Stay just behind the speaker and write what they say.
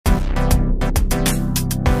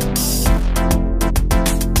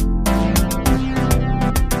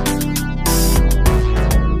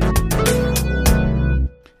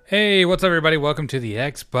Hey, what's up, everybody? Welcome to the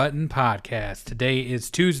X Button Podcast. Today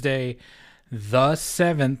is Tuesday, the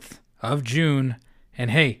 7th of June.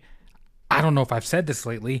 And hey, I don't know if I've said this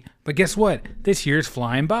lately, but guess what? This year's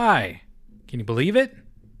flying by. Can you believe it?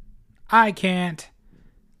 I can't.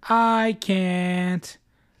 I can't.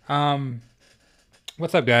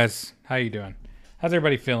 What's up, guys? How you doing? How's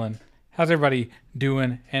everybody feeling? How's everybody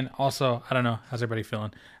doing? And also, I don't know, how's everybody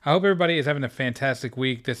feeling? I hope everybody is having a fantastic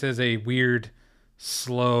week. This is a weird,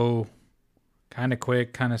 slow, kind of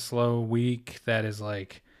quick, kind of slow week that is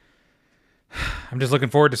like, I'm just looking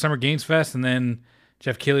forward to Summer Games Fest, and then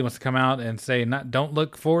Jeff Keighley wants to come out and say, don't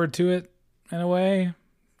look forward to it in a way.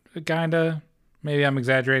 Kind of. Maybe I'm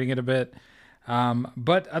exaggerating it a bit.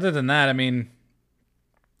 But other than that, I mean,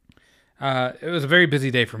 it was a very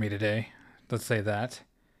busy day for me today. Let's say that.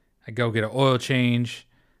 I go get an oil change.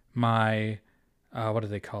 My, what do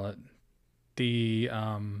they call it?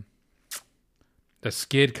 The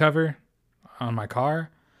skid cover on my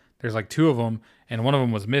car. There's like two of them, and one of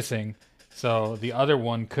them was missing. So the other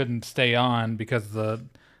one couldn't stay on because the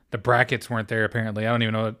brackets weren't there, apparently. I don't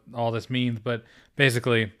even know what all this means, but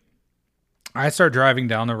basically, I start driving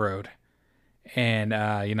down the road. And,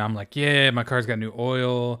 I'm like, yeah, my car's got new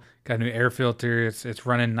oil, got a new air filter. It's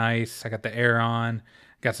running nice. I got the air on,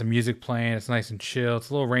 got some music playing. It's nice and chill.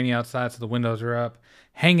 It's a little rainy outside, so the windows are up.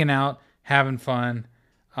 Hanging out, having fun.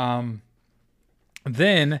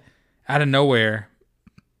 Then, out of nowhere,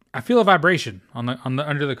 I feel a vibration on the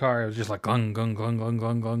under the car. It was just like glung, glung, glung, glung,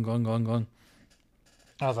 glung, glung, glung, glung, glung.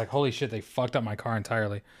 I was like, holy shit, they fucked up my car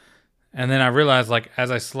entirely. And then I realized, like,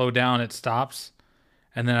 as I slow down, it stops.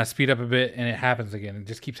 And then I speed up a bit, and it happens again. It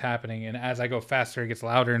just keeps happening. And as I go faster, it gets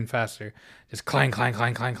louder and faster. Just clang, clang,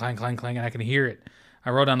 clang, clang, clang, clang, clang, and I can hear it.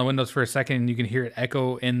 I rolled down the windows for a second, and you can hear it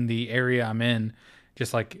echo in the area I'm in,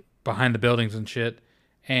 just like behind the buildings and shit.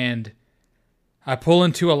 And I pull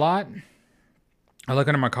into a lot. I look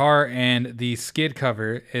under my car, and the skid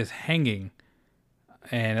cover is hanging.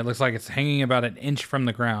 And it looks like it's hanging about an inch from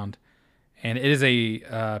the ground. And it is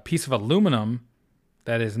a piece of aluminum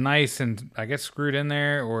that is nice and I guess screwed in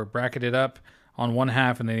there or bracketed up on one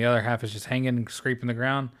half, and then the other half is just hanging, scraping the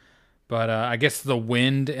ground. But I guess the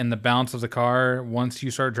wind and the bounce of the car, once you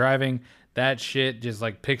start driving, that shit just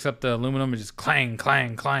like picks up the aluminum and just clang,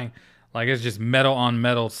 clang, clang. Like it's just metal on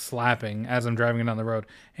metal slapping as I'm driving down the road.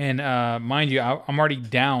 And mind you, I'm already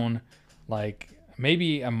down like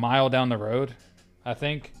maybe a mile down the road, I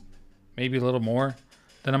think. Maybe a little more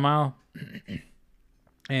than a mile.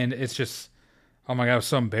 And it's just, oh my God, it was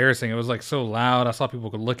so embarrassing. It was like so loud. I saw people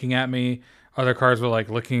looking at me. Other cars were like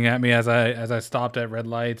looking at me as I stopped at red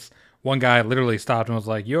lights. One guy literally stopped and was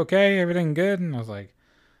like, "You okay? Everything good?" And I was like,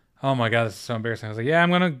 "Oh my God, this is so embarrassing." I was like, "Yeah, I'm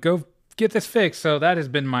going to go get this fixed." So that has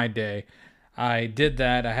been my day. I did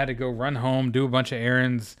that. I had to go run home, do a bunch of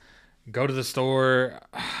errands, go to the store.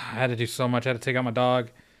 I had to do so much. I had to take out my dog,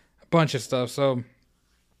 a bunch of stuff. So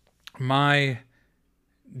my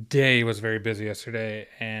day was very busy yesterday,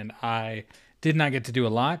 and I did not get to do a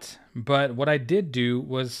lot, but what I did do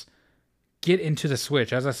was get into the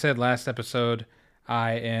Switch. As I said last episode,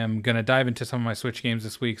 I am going to dive into some of my Switch games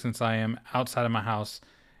this week since I am outside of my house.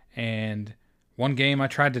 And one game I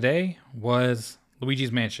tried today was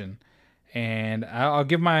Luigi's Mansion. And I'll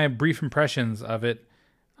give my brief impressions of it,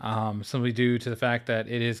 simply due to the fact that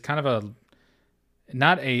it is kind of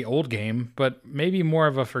not a old game, but maybe more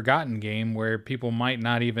of a forgotten game where people might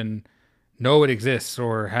not even know it exists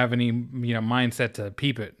or have any mindset to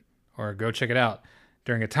peep it or go check it out.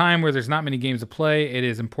 During a time where there's not many games to play, it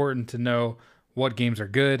is important to know what games are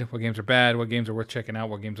good, what games are bad, what games are worth checking out,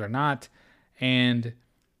 what games are not. And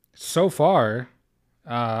so far,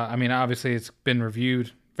 obviously it's been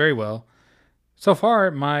reviewed very well. So far,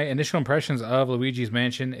 my initial impressions of Luigi's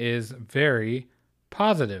Mansion is very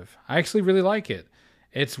positive. I actually really like it.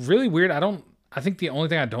 It's really weird. I think the only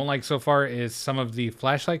thing I don't like so far is some of the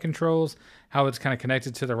flashlight controls, how it's kind of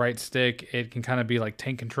connected to the right stick. It can kind of be like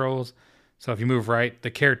tank controls. So if you move right, the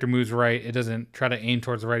character moves right. It doesn't try to aim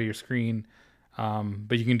towards the right of your screen.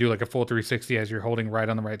 But you can do like a full 360 as you're holding right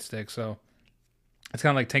on the right stick. So it's kind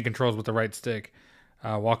of like tank controls with the right stick.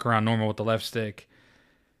 Walk around normal with the left stick.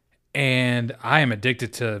 And I am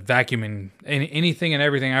addicted to vacuuming anything and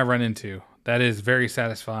everything I run into. That is very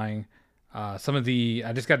satisfying. I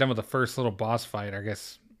just got done with the first little boss fight, I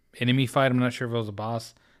guess enemy fight. I'm not sure if it was a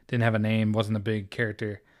boss. Didn't have a name, wasn't a big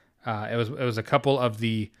character. It was a couple of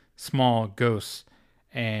the small ghosts,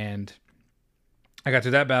 and I got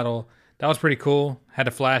through that battle. That was pretty cool. Had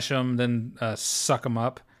to flash them, then suck them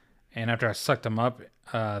up. And after I sucked them up,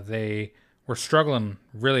 they were struggling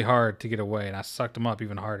really hard to get away, and I sucked them up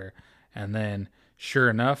even harder. And then, sure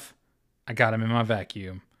enough, I got them in my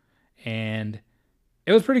vacuum. and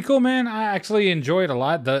it was pretty cool, man. I actually enjoyed it a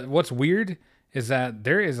lot. What's weird is that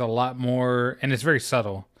there is a lot more, and it's very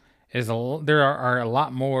subtle. There are a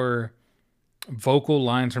lot more vocal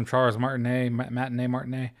lines from Charles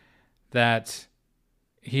Martinet that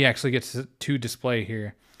he actually gets to display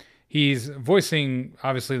here. He's voicing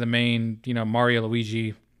obviously the main, Mario,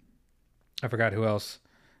 Luigi. I forgot who else.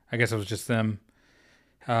 I guess it was just them.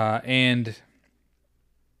 And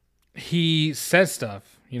he says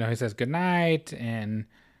stuff. He says good night and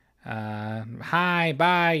hi,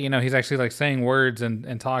 bye. He's actually like saying words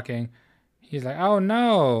and talking. He's like, oh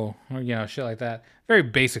no, or, shit like that. Very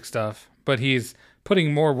basic stuff, but he's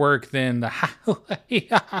putting more work than the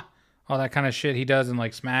all that kind of shit he does in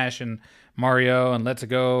like Smash and Mario and Let's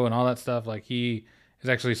Go and all that stuff. Like he is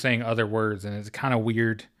actually saying other words, and it's kind of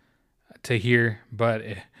weird to hear, but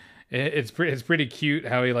it's pretty cute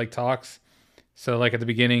how he like talks. So like at the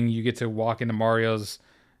beginning, you get to walk into Mario's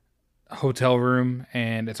hotel room,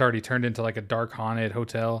 and it's already turned into like a dark haunted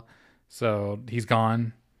hotel. So he's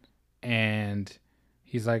gone, and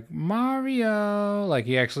he's like Mario, like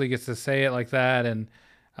he actually gets to say it like that. And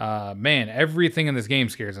man, everything in this game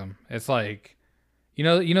scares him. It's like,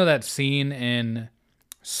 that scene in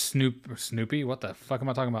Snoopy, what the fuck am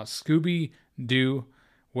I talking about? Scooby Doo,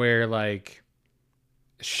 where like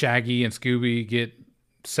Shaggy and Scooby get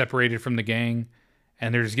separated from the gang,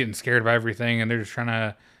 and they're just getting scared by everything, and they're just trying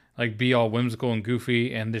to like be all whimsical and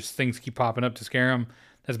goofy, and just things keep popping up to scare them.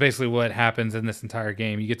 That's basically what happens in this entire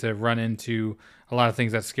game. You get to run into a lot of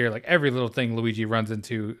things that scare. Like every little thing Luigi runs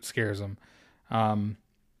into scares him.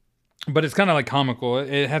 But it's kind of like comical.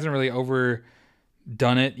 It hasn't really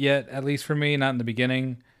overdone it yet, at least for me, not in the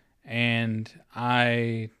beginning. And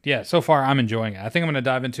so far I'm enjoying it. I think I'm going to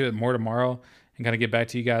dive into it more tomorrow and kind of get back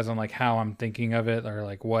to you guys on like how I'm thinking of it, or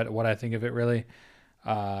like what I think of it really.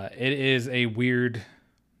 It is a weird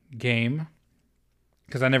game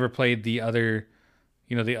because I never played the other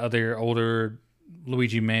older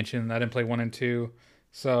Luigi Mansion. I didn't play 1 and 2.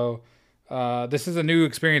 So this is a new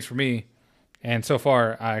experience for me. And so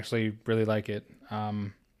far, I actually really like it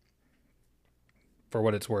for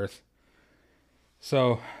what it's worth.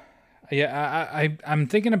 So, yeah, I'm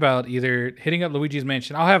thinking about either hitting up Luigi's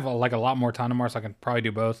Mansion. I'll have a lot more time tomorrow, so I can probably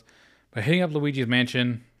do both. But hitting up Luigi's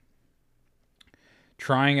Mansion,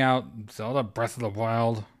 trying out Zelda Breath of the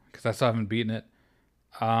Wild, because I still haven't beaten it.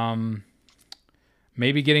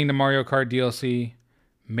 Maybe getting the Mario Kart DLC.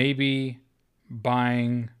 Maybe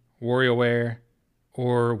buying WarioWare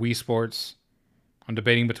or Wii Sports. I'm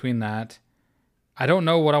debating between that. I don't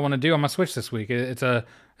know what I want to do on my Switch this week. It's a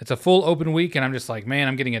full open week, and I'm just like, man,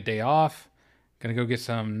 I'm getting a day off. Gonna go get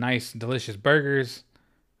some nice, delicious burgers.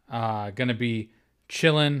 Gonna be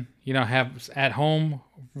chilling, have at home,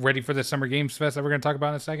 ready for the Summer Games Fest that we're gonna talk about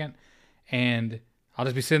in a second. And I'll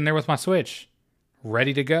just be sitting there with my Switch,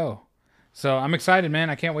 ready to go. So I'm excited, man.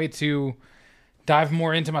 I can't wait to dive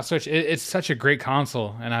more into my Switch. It's such a great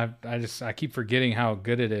console, and I keep forgetting how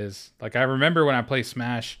good it is. Like I remember when I play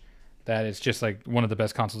Smash, that it's just like one of the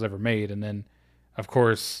best consoles ever made, and then of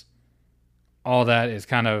course all that is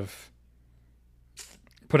kind of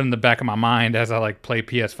put in the back of my mind as I like play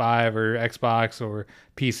PS5 or Xbox or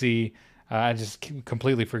PC. I just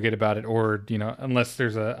completely forget about it, or unless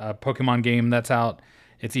there's a Pokemon game that's out,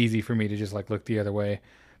 it's easy for me to just like look the other way.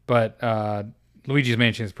 But Luigi's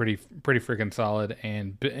Mansion is pretty freaking solid,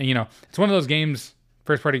 and it's one of those games,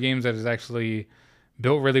 first party games, that is actually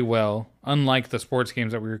built really well. Unlike the sports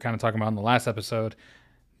games that we were kind of talking about in the last episode,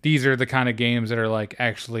 these are the kind of games that are like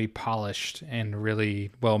actually polished and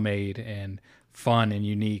really well made and fun and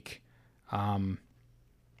unique.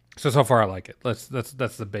 So far I like it. That's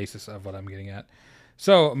the basis of what I'm getting at.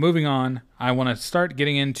 So moving on, I want to start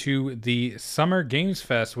getting into the Summer Games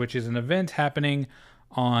Fest, which is an event happening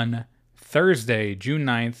on Thursday, June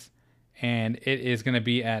 9th, and it is going to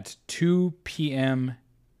be at 2 p.m.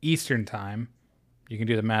 Eastern Time. You can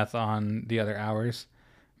do the math on the other hours,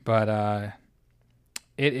 but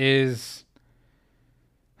it's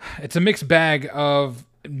a mixed bag of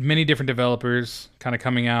many different developers kind of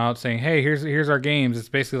coming out saying, hey, here's our games. It's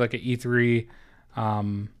basically like an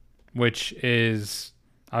E3, which is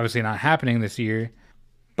obviously not happening this year.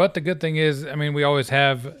 But the good thing is, we always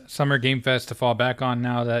have Summer Game Fest to fall back on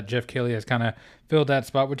now that Jeff Keighley has kind of filled that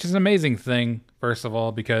spot, which is an amazing thing, first of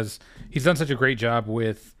all, because he's done such a great job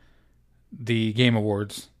with the Game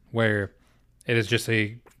Awards, where it is just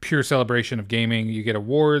a pure celebration of gaming. You get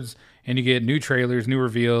awards, and you get new trailers, new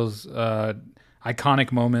reveals,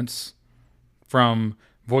 iconic moments from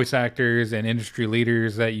voice actors and industry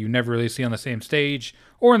leaders that you never really see on the same stage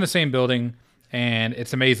or in the same building. And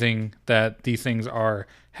it's amazing that these things are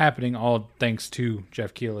happening, all thanks to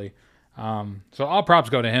Jeff Keighley. So all props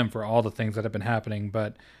go to him for all the things that have been happening.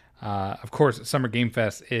 But of course, Summer Game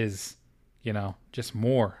Fest is, just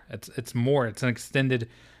more. It's more. It's an extended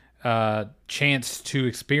chance to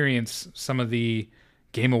experience some of the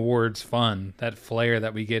Game Awards fun, that flair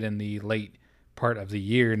that we get in the late part of the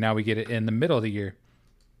year. Now we get it in the middle of the year.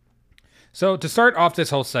 So to start off this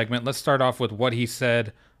whole segment, let's start off with what he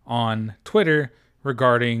said on Twitter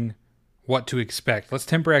regarding what to expect. Let's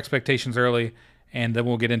temper expectations early, and then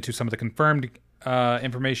we'll get into some of the confirmed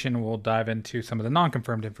information. We'll dive into some of the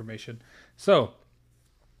non-confirmed information. So,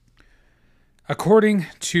 according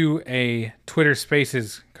to a Twitter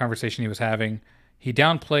Spaces conversation he was having, he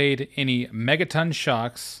downplayed any megaton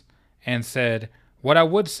shocks and said, "What I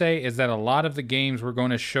would say is that a lot of the games we're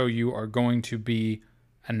going to show you are going to be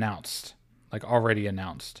announced, like already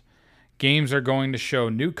announced. Games are going to show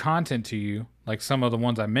new content to you, like some of the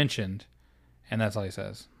ones I mentioned." And that's all he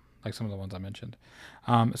says, like some of the ones I mentioned.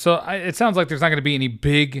 It sounds like there's not going to be any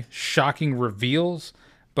big, shocking reveals,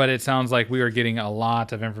 but it sounds like we are getting a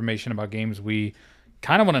lot of information about games we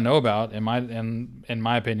kind of want to know about. In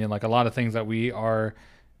my opinion, like a lot of things that we are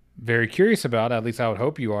very curious about. At least I would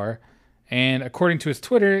hope you are. And according to his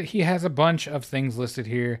Twitter, he has a bunch of things listed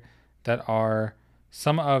here that are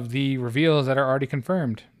some of the reveals that are already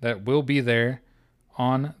confirmed that will be there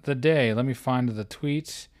on the day. Let me find the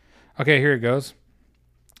tweets. Okay, here it goes.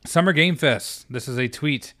 Summer Game Fest. This is a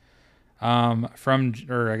tweet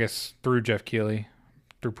through Jeff Keighley,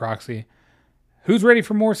 through proxy. "Who's ready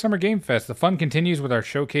for more Summer Game Fest? The fun continues with our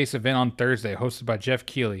showcase event on Thursday, hosted by Jeff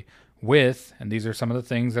Keighley, with," and these are some of the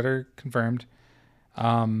things that are confirmed,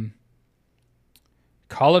 Call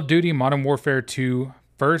of Duty Modern Warfare 2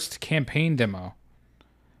 first campaign demo.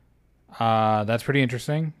 That's pretty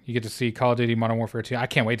interesting. You get to see Call of Duty Modern Warfare 2. I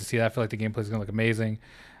can't wait to see that. I feel like the gameplay is going to look amazing.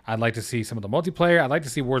 I'd like to see some of the multiplayer. I'd like to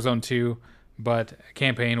see Warzone 2, but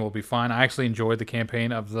campaign will be fun. I actually enjoyed the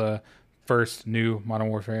campaign of the first new Modern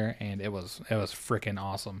Warfare, and it was freaking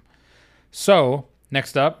awesome. So,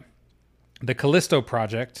 next up, the Callisto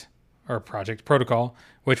Project, or Project Protocol,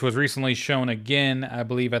 which was recently shown again, I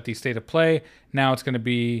believe, at the State of Play. Now it's going to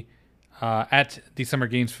be at the Summer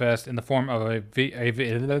Games Fest in the form of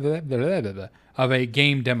a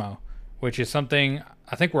game demo, which is something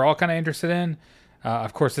I think we're all kind of interested in.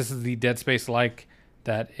 Of course, this is the Dead Space-like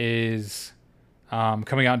that is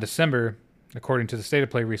coming out in December, according to the State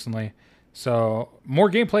of Play recently. So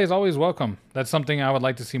more gameplay is always welcome. That's something I would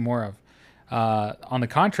like to see more of. On the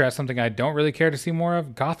contrast, something I don't really care to see more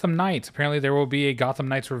of, Gotham Knights. Apparently there will be a Gotham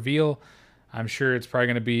Knights reveal. I'm sure it's probably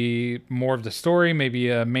going to be more of the story, maybe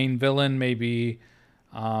a main villain, maybe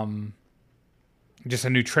just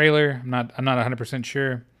a new trailer. I'm not 100%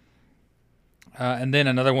 sure. And then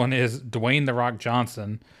another one is Dwayne "The Rock"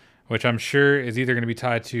 Johnson, which I'm sure is either going to be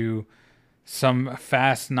tied to some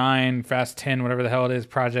Fast 9, Fast 10, whatever the hell it is,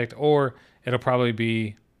 project, or it'll probably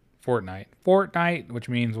be Fortnite, which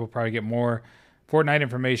means we'll probably get more Fortnite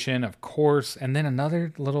information, of course. And then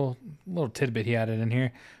another little tidbit he added in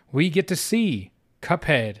here. We get to see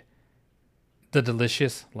Cuphead, the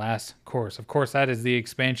delicious last course. Of course, that is the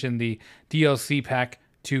expansion, the DLC pack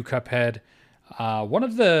to Cuphead. One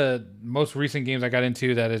of the most recent games I got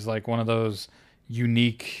into that is like one of those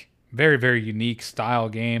unique, very, very unique style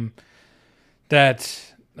game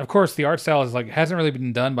that, of course, the art style is like hasn't really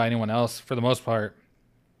been done by anyone else for the most part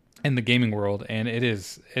in the gaming world, and it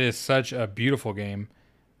is such a beautiful game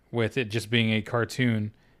with it just being a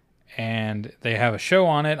cartoon. And they have a show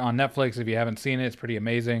on it on Netflix. If you haven't seen it, it's pretty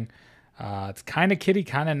amazing. It's kind of kiddie,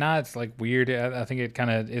 kind of not. It's like weird. I think it kind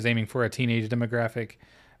of is aiming for a teenage demographic,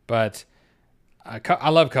 but I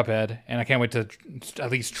love Cuphead, and I can't wait to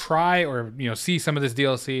at least try or see some of this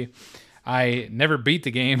DLC. I never beat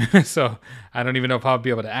the game, so I don't even know if I'll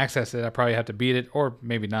be able to access it. I probably have to beat it, or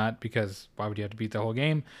maybe not, because why would you have to beat the whole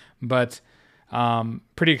game? But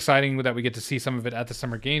pretty exciting that we get to see some of it at the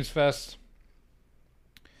Summer Games Fest.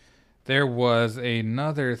 There was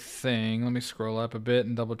another thing. Let me scroll up a bit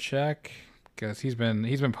and double check, because he's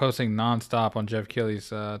been posting nonstop on Jeff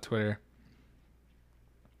Keighley's Twitter.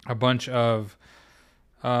 A bunch of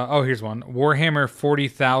here's one. Warhammer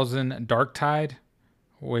 40,000 Darktide,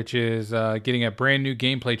 which is getting a brand new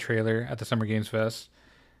gameplay trailer at the Summer Games Fest.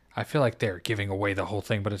 I feel like they're giving away the whole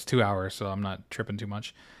thing, but it's 2 hours, so I'm not tripping too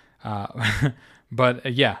much.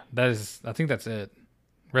 But yeah, I think that's it.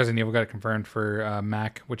 Resident Evil got it confirmed for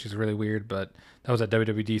Mac, which is really weird, but that was at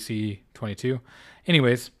WWDC 22.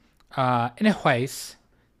 Anyways,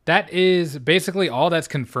 that is basically all that's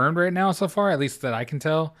confirmed right now so far, at least that I can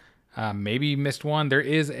tell. Maybe missed one. There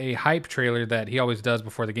is a hype trailer that he always does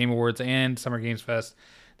before the Game Awards and Summer Games Fest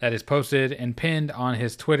that is posted and pinned on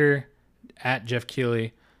his Twitter at Jeff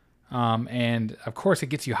Keighley. And of course, it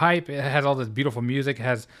gets you hype. It has all this beautiful music. It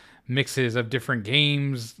has mixes of different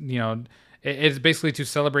games. It's basically to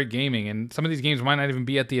celebrate gaming. And some of these games might not even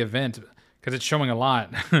be at the event because it's showing a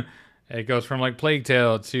lot. It goes from like Plague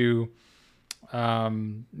Tale to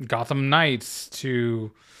Gotham Knights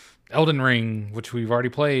to Elden Ring, which we've already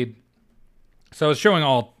played. So it's showing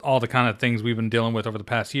all the kind of things we've been dealing with over the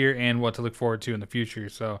past year and what to look forward to in the future.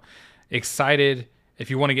 So excited. If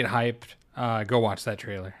you want to get hyped, go watch that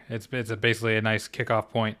trailer. It's basically a nice kickoff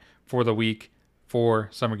point for the week for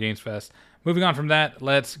Summer Games Fest. Moving on from that,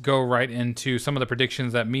 let's go right into some of the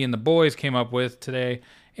predictions that me and the boys came up with today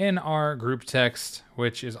in our group text,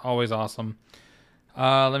 which is always awesome.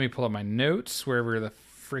 Let me pull up my notes, wherever the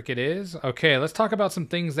frick it is. Okay, let's talk about some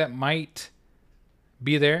things that might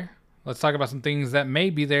be there. Let's talk about some things that may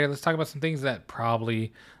be there. Let's talk about some things that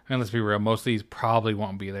probably, let's be real, most of these probably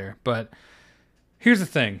won't be there. But here's the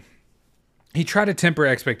thing. He tried to temper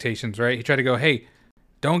expectations, right? He tried to go, hey,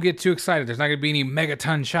 don't get too excited. There's not going to be any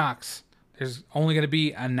megaton shocks. There's only going to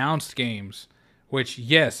be announced games, which,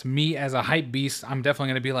 yes, me as a hype beast, I'm definitely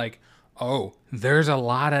going to be like, oh, there's a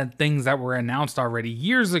lot of things that were announced already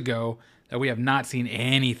years ago that we have not seen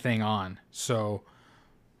anything on. So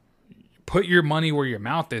put your money where your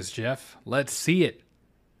mouth is, Jeff. Let's see it.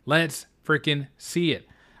 Let's freaking see it.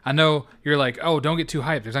 I know you're like, oh, don't get too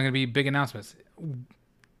hyped. There's not going to be big announcements.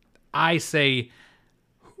 I say,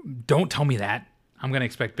 don't tell me that. I'm going to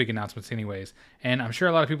expect big announcements anyways. And I'm sure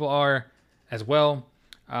a lot of people are as well.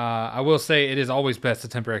 I will say it is always best to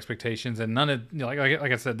temper expectations. And none of, like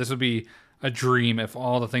I said, this would be a dream if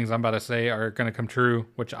all the things I'm about to say are going to come true,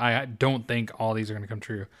 which I don't think all these are going to come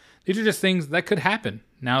true. These are just things that could happen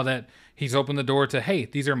now that he's opened the door to, hey,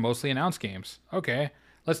 these are mostly announced games. Okay,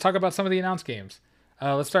 let's talk about some of the announced games.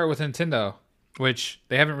 Let's start with Nintendo, which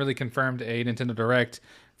they haven't really confirmed a Nintendo Direct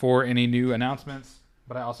for any new announcements.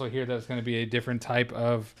 But I also hear that it's going to be a different type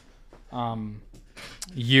of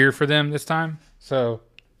year for them this time. So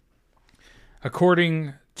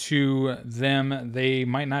according to them, they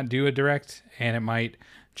might not do a Direct, and it might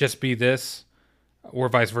just be this, or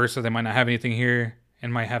vice versa. They might not have anything here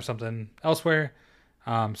and might have something elsewhere.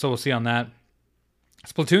 So we'll see on that.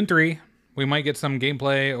 Splatoon 3, we might get some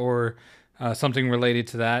gameplay or something related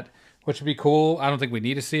to that, which would be cool. I don't think we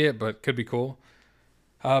need to see it, but could be cool.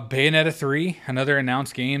 Bayonetta 3, another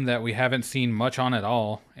announced game that we haven't seen much on at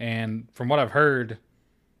all. And from what I've heard,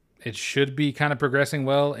 it should be kind of progressing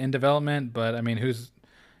well in development. But, I mean,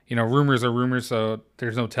 rumors are rumors, so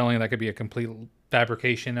there's no telling that could be a complete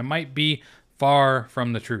fabrication. It might be far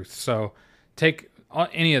from the truth. So take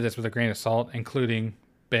any of this with a grain of salt, including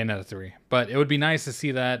Bayonetta 3. But it would be nice to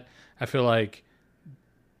see that. I feel like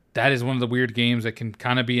that is one of the weird games that can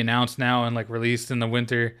kind of be announced now and like released in the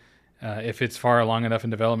winter. If it's far along enough in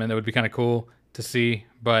development, that would be kind of cool to see.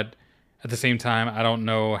 But at the same time, I don't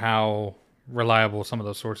know how reliable some of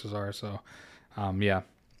those sources are. So, yeah.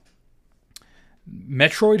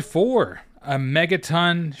 Metroid 4, a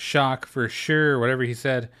megaton shock for sure, whatever he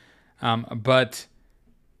said. But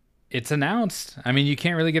it's announced. I mean, you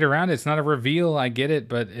can't really get around it. It's not a reveal. I get it,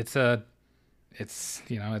 but it's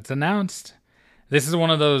announced. This is one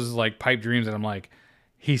of those like pipe dreams that I'm like,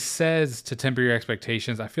 he says to temper your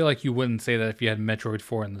expectations. I feel like you wouldn't say that if you had Metroid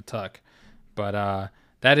 4 in the tuck. But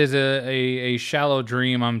that is a shallow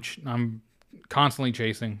dream I'm constantly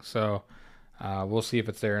chasing. So we'll see if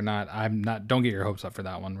it's there or not. Don't get your hopes up for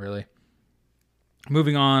that one, really.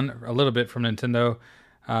 Moving on a little bit from Nintendo,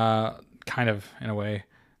 kind of in a way.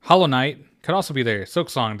 Hollow Knight could also be there.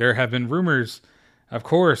 Silksong, there have been rumors, of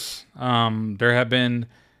course. There have been,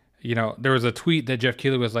 there was a tweet that Jeff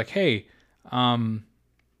Keighley was like, hey,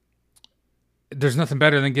 there's nothing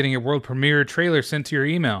better than getting a world premiere trailer sent to your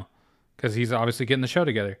email, because he's obviously getting the show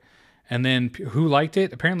together. And then who liked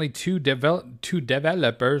it? Apparently two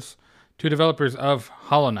developers of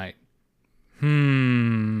Hollow Knight.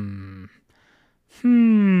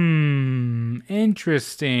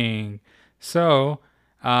 Interesting. So,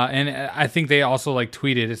 and I think they also like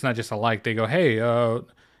tweeted. It's not just a like. They go, hey,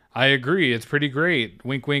 I agree. It's pretty great.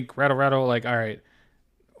 Wink, wink, rattle, rattle. Like, all right.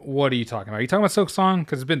 What are you talking about? Are you talking about Silksong?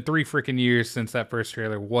 Because it's been 3 freaking years since that first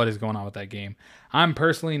trailer. What is going on with that game? I'm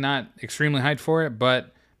personally not extremely hyped for it,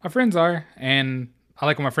 but my friends are, and I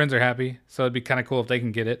like when my friends are happy, so it'd be kind of cool if they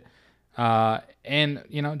can get it. And,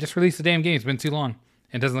 just release the damn game. It's been too long.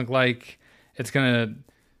 It doesn't look like it's going to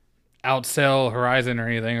outsell Horizon or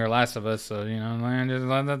anything, or Last of Us, so, just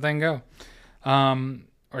let that thing go.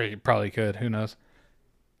 Or you probably could. Who knows?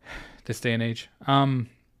 This day and age.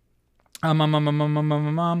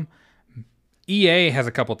 EA has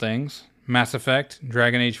a couple things. Mass Effect,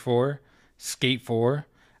 Dragon Age 4, Skate 4.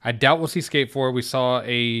 I doubt we'll see Skate 4. We saw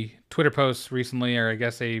a Twitter post recently, or I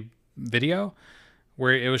guess a video,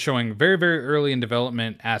 where it was showing very, very early in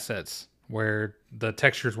development assets where the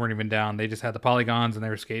textures weren't even down. They just had the polygons and they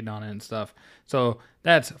were skating on it and stuff. So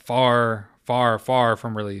that's far, far, far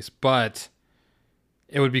from release. But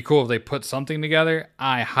it would be cool if they put something together.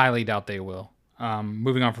 I highly doubt they will.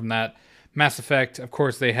 Moving on from that, Mass Effect, of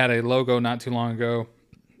course, they had a logo not too long ago.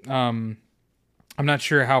 I'm not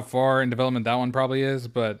sure how far in development that one probably is,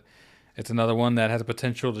 but it's another one that has a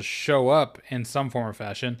potential to show up in some form or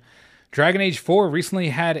fashion. Dragon Age 4 recently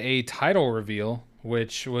had a title reveal,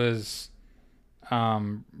 which was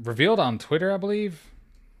revealed on Twitter, I believe,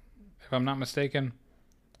 if I'm not mistaken.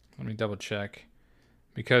 Let me double check.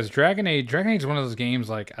 Because Dragon Age is one of those games,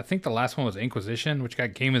 like, I think the last one was Inquisition, which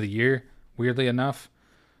got Game of the Year, weirdly enough.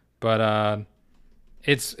 But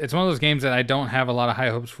it's one of those games that I don't have a lot of high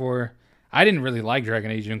hopes for. I didn't really like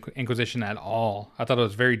Dragon Age Inquisition at all. I thought it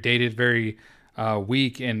was very dated, very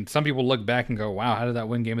weak, and some people look back and go, wow, how did that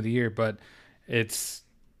win Game of the Year? But it's,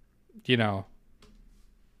 you know,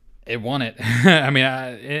 it won it. I mean,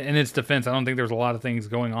 in its defense, I don't think there was a lot of things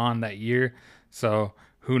going on that year. So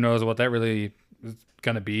who knows what that really is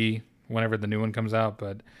going to be whenever the new one comes out.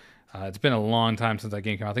 But it's been a long time since that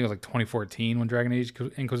game came out. I think it was like 2014 when Dragon Age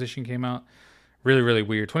Inquisition came out. Really, really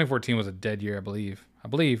weird. 2014 was a dead year, I believe.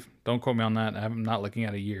 Don't quote me on that. I'm not looking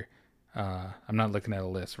at a year. I'm not looking at a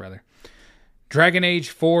list, rather. Dragon Age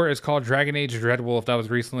 4 is called Dragon Age Dreadwolf. That was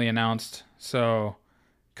recently announced. So,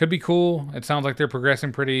 could be cool. It sounds like they're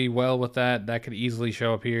progressing pretty well with that. That could easily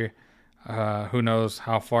show up here. Who knows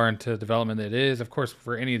how far into development it is, of course,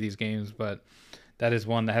 for any of these games. But that is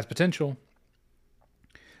one that has potential.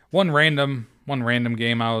 One random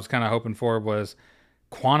game I was kind of hoping for was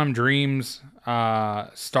Quantum Dreams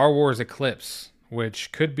Star Wars Eclipse,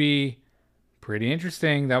 which could be pretty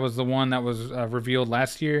interesting. That was the one that was revealed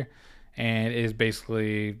last year, and is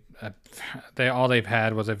basically all they've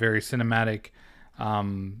had was a very cinematic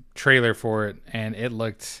trailer for it, and it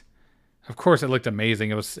looked, of course, it looked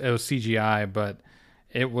amazing. It was CGI, but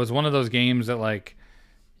it was one of those games that, like,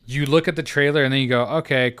 you look at the trailer and then you go,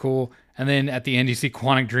 okay, cool, and then at the end you see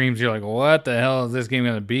Quantum Dreams. You're like, what the hell is this game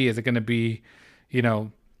going to be? Is it going to be, you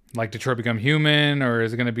know, like Detroit Become Human, or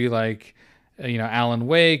is it going to be like, you know, Alan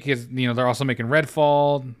Wake? Is, you know, they're also making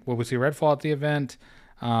Redfall. Will we see Redfall at the event?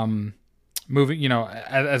 Moving, you know,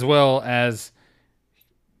 as well as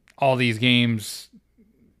all these games,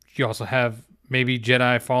 you also have maybe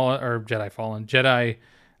Jedi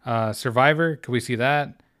Survivor. Could we see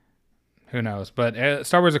that? Who knows? But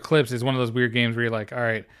Star Wars Eclipse is one of those weird games where you're like, all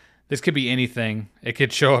right, this could be anything. It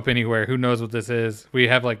could show up anywhere. Who knows what this is? We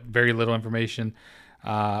have like very little information.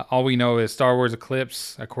 All we know is Star Wars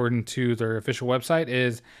Eclipse, according to their official website,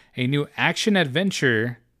 is a new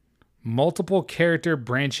action-adventure, multiple-character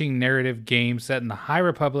branching narrative game set in the High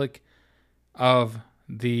Republic of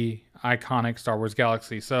the iconic Star Wars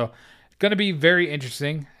galaxy. So, it's going to be very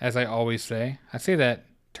interesting, as I always say. I say that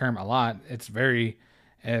term a lot. It's very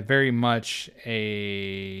much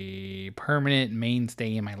a permanent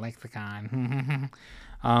mainstay in my lexicon.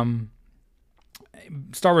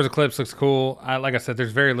 Star Wars Eclipse looks cool. Like I said,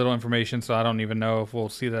 there's very little information, so I don't even know if we'll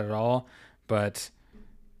see that at all. But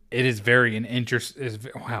it is very an interest.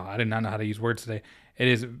 Wow, I did not know how to use words today. It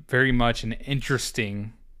is very much an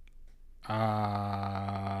interesting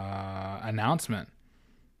announcement,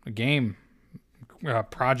 a game,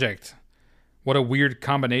 project. What a weird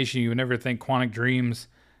combination. You would never think Quantum Dreams,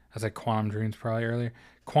 I said Quantum Dreams probably earlier.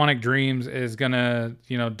 Quantum Dreams is gonna,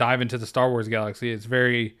 you know, dive into the Star Wars galaxy. It's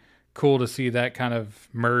very cool to see that kind of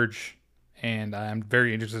merge, and I'm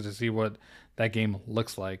very interested to see what that game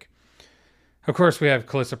looks like. Of course, we have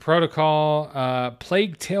Callisto Protocol,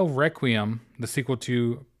 Plague Tale Requiem, the sequel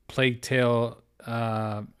to Plague Tale.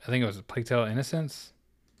 I think it was Plague Tale Innocence.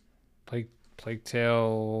 Plague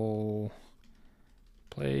Tale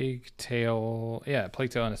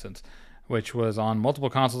Innocence, which was on multiple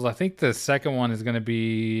consoles. I think the second one is going to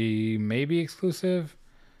be maybe exclusive,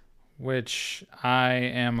 which I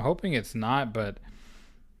am hoping it's not, but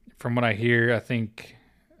from what I hear, I think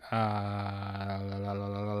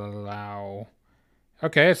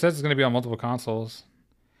okay, it says it's going to be on multiple consoles.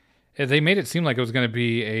 They made it seem like it was going to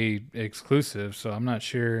be a exclusive, so I'm not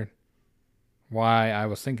sure why I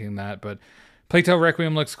was thinking that, but Plague Tale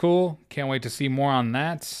Requiem looks cool. Can't wait to see more on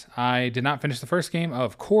that. I did not finish the first game,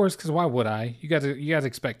 of course, because why would I? You guys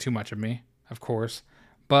expect too much of me, of course.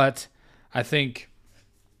 But I think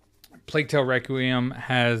Plague Tale Requiem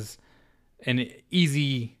has an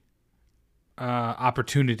easy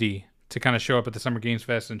opportunity to kind of show up at the Summer Games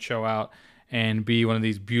Fest and show out and be one of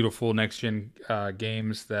these beautiful next-gen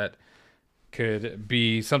games that could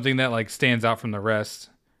be something that like stands out from the rest,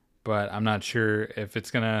 but I'm not sure if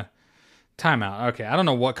it's gonna time out. Okay, I don't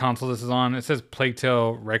know what console this is on. It says Plague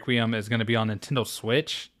Tale Requiem is gonna be on Nintendo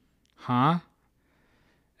Switch, huh?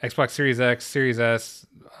 Xbox Series X, Series S,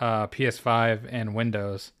 PS5, and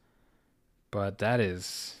Windows. But that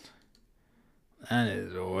is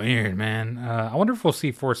weird, man. I wonder if we'll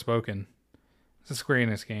see Forspoken. It's a Square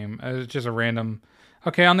Enix game. It's just a random.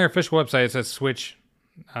 Okay, on their official website it says Switch,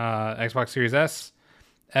 Xbox Series S,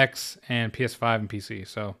 X, and PS5 and PC.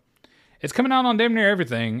 So it's coming out on damn near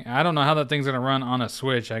everything. I don't know how that thing's gonna run on a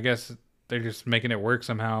Switch. I guess they're just making it work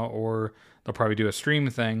somehow, or they'll probably do a stream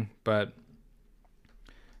thing. But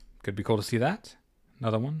could be cool to see that.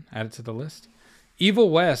 Another one added to the list. Evil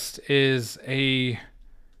West is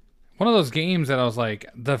one of those games that I was like,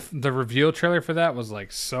 the reveal trailer for that was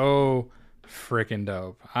like so freaking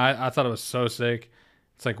dope. I thought it was so sick.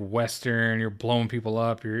 It's like Western, you're blowing people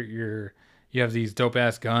up, you have these dope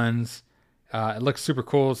ass guns. It looks super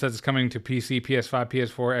cool. It says it's coming to PC, PS5,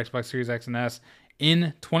 PS4, Xbox Series X and S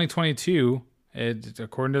in 2022.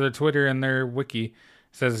 According to their Twitter and their wiki, it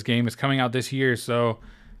says this game is coming out this year. So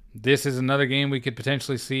this is another game we could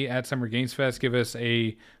potentially see at Summer Games Fest. Give us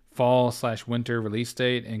a fall/winter release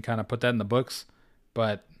date and kind of put that in the books.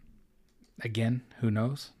 But again, who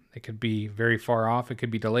knows? It could be very far off. It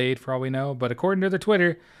could be delayed for all we know. But according to their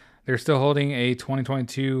Twitter, they're still holding a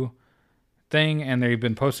 2022 thing, and they've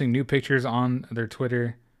been posting new pictures on their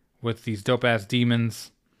Twitter with these dope ass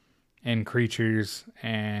demons and creatures,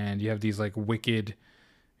 and you have these like wicked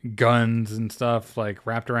guns and stuff like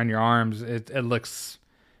wrapped around your arms. It looks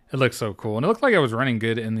so cool, and it looked like it was running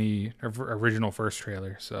good in the original first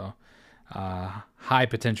trailer. So high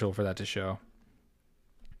potential for that to show.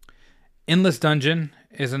 Endless Dungeon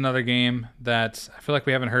is another game that I feel like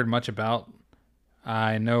we haven't heard much about.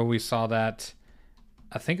 I know we saw that.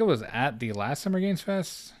 I think it was at the last Summer Games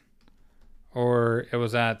Fest, or it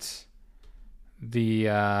was at the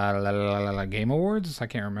Game Awards. I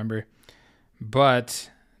can't remember.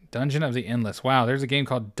 But Dungeon of the Endless. Wow, there's a game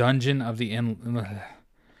called Dungeon of the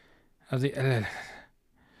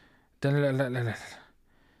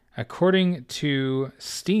According to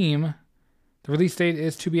Steam, the release date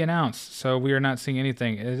is to be announced, so we are not seeing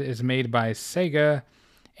anything. It is made by Sega,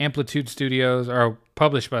 Amplitude Studios, or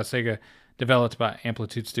published by Sega, developed by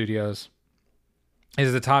Amplitude Studios. It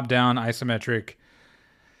is a top-down isometric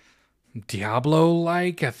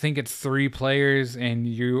Diablo-like. I think it's 3 players, and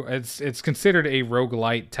it's considered a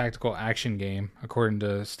roguelite tactical action game, according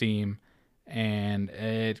to Steam. And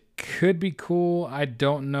it could be cool. I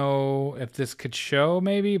don't know if this could show,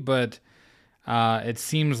 maybe, but it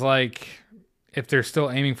seems like if they're still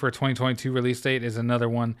aiming for a 2022 release date, is another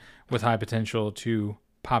one with high potential to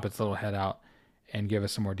pop its little head out and give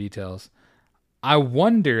us some more details. I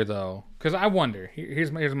wonder, though, because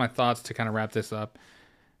here's my thoughts to kind of wrap this up.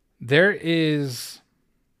 There's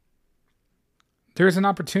an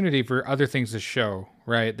opportunity for other things to show,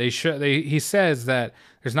 right? He says that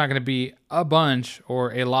there's not going to be a bunch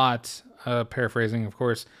or a lot, paraphrasing, of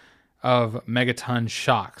course, of megaton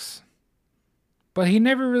shocks. But he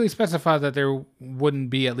never really specified that there wouldn't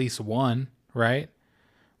be at least one, right?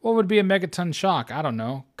 What would be a megaton shock? I don't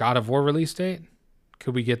know. God of War release date?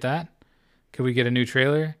 Could we get that? Could we get a new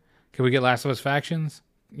trailer? Could we get Last of Us Factions?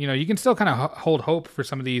 You know, you can still kind of hold hope for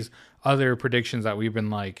some of these other predictions that we've been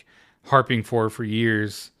like harping for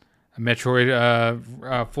years. A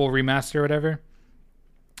Metroid full remaster or whatever.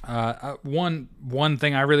 One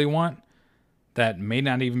thing I really want that may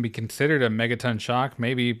not even be considered a megaton shock.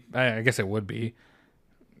 Maybe, I guess it would be.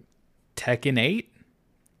 Tekken 8?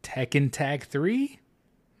 Tekken Tag 3?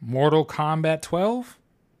 Mortal Kombat 12?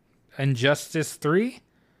 Injustice 3?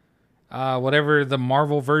 Whatever the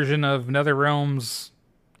Marvel version of NetherRealm's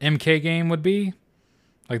MK game would be.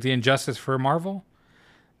 Like the Injustice for Marvel.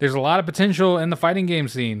 There's a lot of potential in the fighting game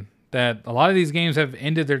scene that a lot of these games have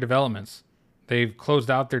ended their developments. They've closed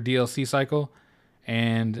out their DLC cycle,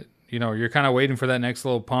 and you know, you're kind of waiting for that next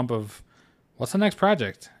little pump of what's the next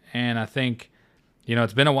project. And I think, you know,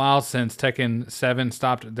 it's been a while since Tekken 7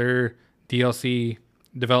 stopped their DLC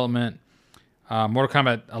development. Mortal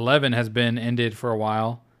Kombat 11 has been ended for a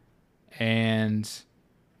while. And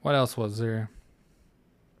what else was there?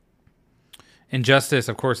 Injustice,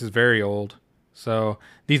 of course, is very old. So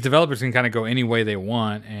these developers can kind of go any way they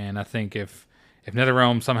want. And I think if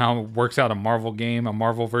NetherRealm somehow works out a Marvel game, a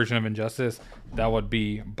Marvel version of Injustice, that would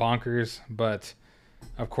be bonkers. But,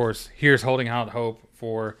 of course, here's holding out hope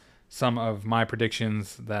for some of my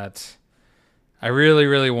predictions that I really,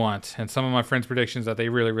 really want. And some of my friends' predictions that they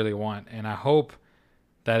really, really want. And I hope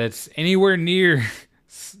that it's anywhere near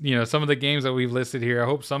some of the games that we've listed here. I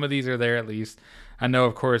hope some of these are there at least. I know,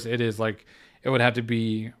 of course, it is like it would have to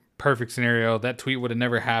be perfect scenario. That tweet would have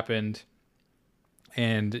never happened,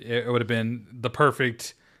 and it would have been the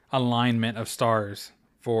perfect alignment of stars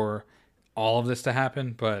for all of this to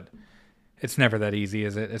happen. But it's never that easy,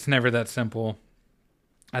 is it? It's never that simple.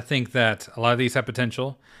 I think that a lot of these have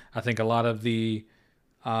potential. I think a lot of the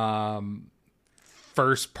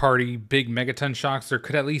first party big megaton shocks, there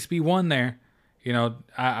could at least be one there.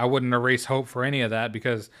 I wouldn't erase hope for any of that,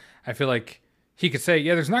 because I feel like he could say,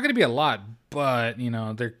 yeah, there's not going to be a lot, but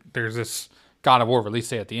there's this God of War release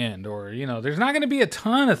day at the end, or there's not going to be a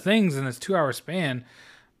ton of things in this 2-hour span,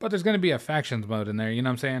 but there's going to be a factions mode in there. You know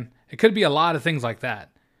what I'm saying? It could be a lot of things like that.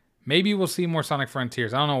 Maybe we'll see more Sonic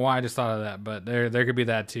Frontiers. I don't know why I just thought of that, but there could be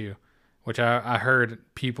that too, which I heard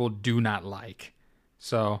people do not like.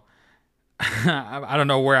 So I don't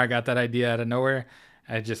know where I got that idea out of nowhere.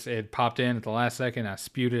 It popped in at the last second. I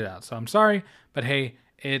spewed it out. So I'm sorry, but hey,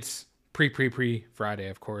 it's pre Friday,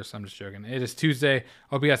 of course. I'm just joking. It is Tuesday.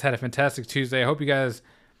 Hope you guys had a fantastic Tuesday. I hope you guys,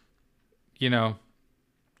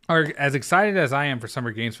 are as excited as I am for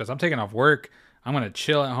Summer Games Fest. I'm taking off work. I'm going to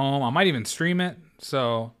chill at home. I might even stream it.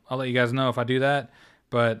 So I'll let you guys know if I do that.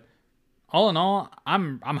 But all in all,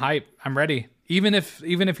 I'm hyped. I'm ready. Even if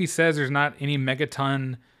he says there's not any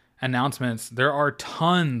megaton announcements, there are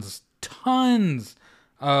tons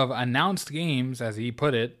of announced games, as he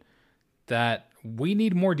put it, that we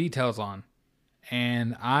need more details on.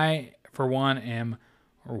 And I, for one, am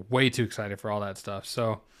way too excited for all that stuff.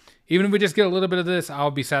 So even if we just get a little bit of this,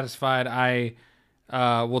 I'll be satisfied. I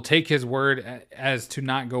will take his word as to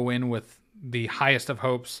not go in with the highest of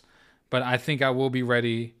hopes, but I think I will be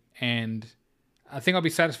ready, and I think I'll be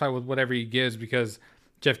satisfied with whatever he gives, because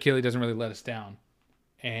Jeff Keighley doesn't really let us down.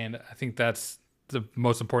 And I think that's the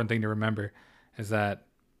most important thing to remember, is that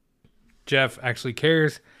Jeff actually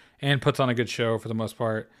cares and puts on a good show for the most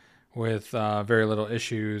part, with very little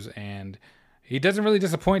issues, and he doesn't really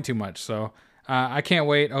disappoint too much. So I can't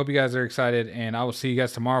wait. I hope you guys are excited, and I will see you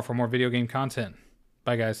guys tomorrow for more video game content.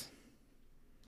 Bye, guys.